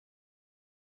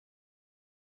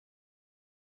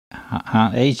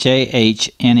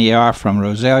Hahner from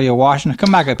Rosalia, Washington.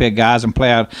 Come back up here, guys, and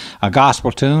play a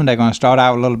gospel tune. They're going to start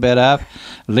out with a little bit of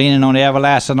Leaning on the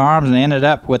Everlasting Arms and end it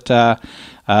up with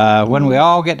When We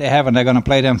All Get to Heaven. They're going to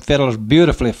play them fiddles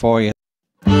beautifully for you.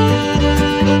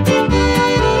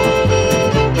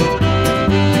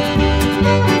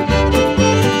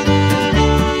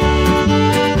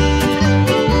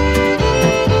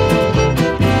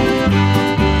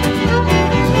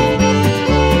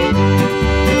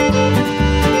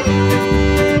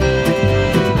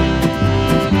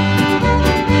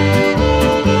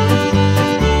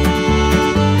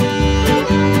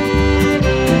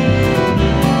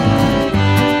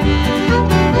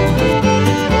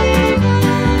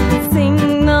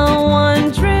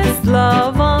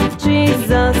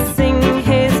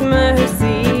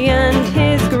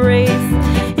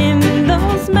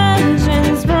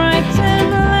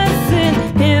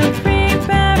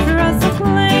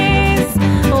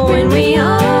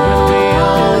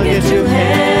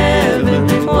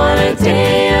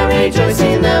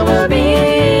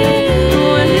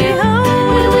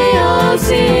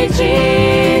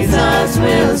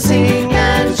 We'll sing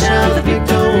and shout the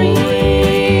victory.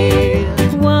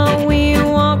 While we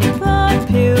walk the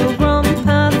pilgrim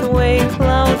pathway,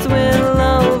 clouds will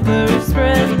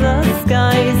overspread the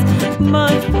skies.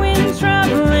 But when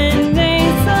traveling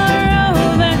days are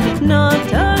over, not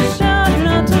a shout,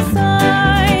 not a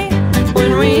sigh.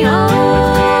 When we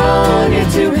all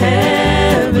get to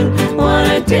heaven,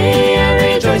 what a day of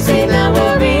rejoicing that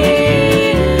will be.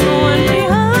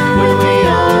 When we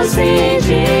all see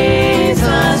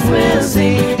Jesus, we'll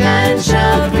sing and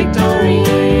shout victory.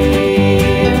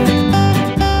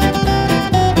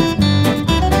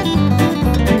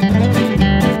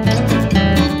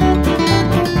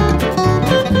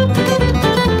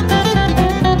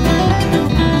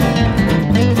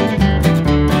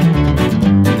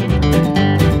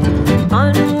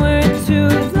 Onward to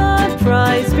the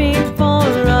prize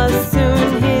before us,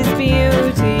 soon His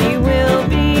beauty we'll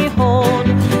behold.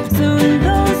 Soon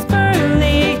those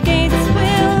pearly gates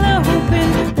will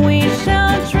open, we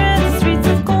shall tread the streets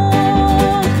of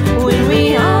gold. When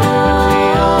we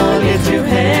all get to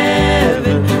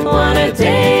heaven, what a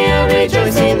day of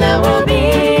rejoicing that will be.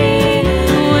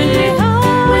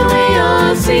 When we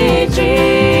all see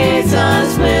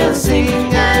Jesus, we'll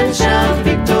sing and shout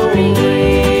victory.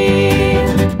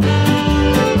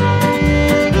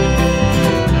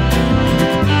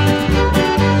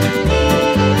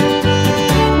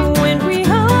 When we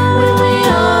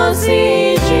all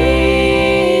see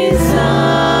Jesus,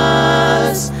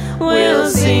 we'll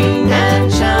sing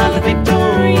and shout the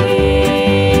victory.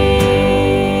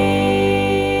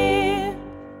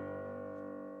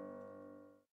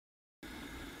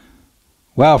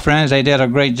 Well, friends, they did a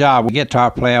great job.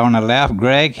 Guitar player on the left,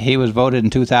 Greg, he was voted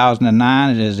in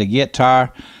 2009 as the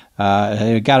guitar.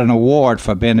 He got an award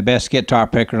for being the best guitar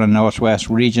picker in the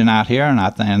Northwest region out here, and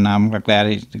I'm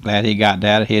glad he got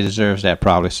that. He deserves that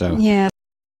probably so. Yeah,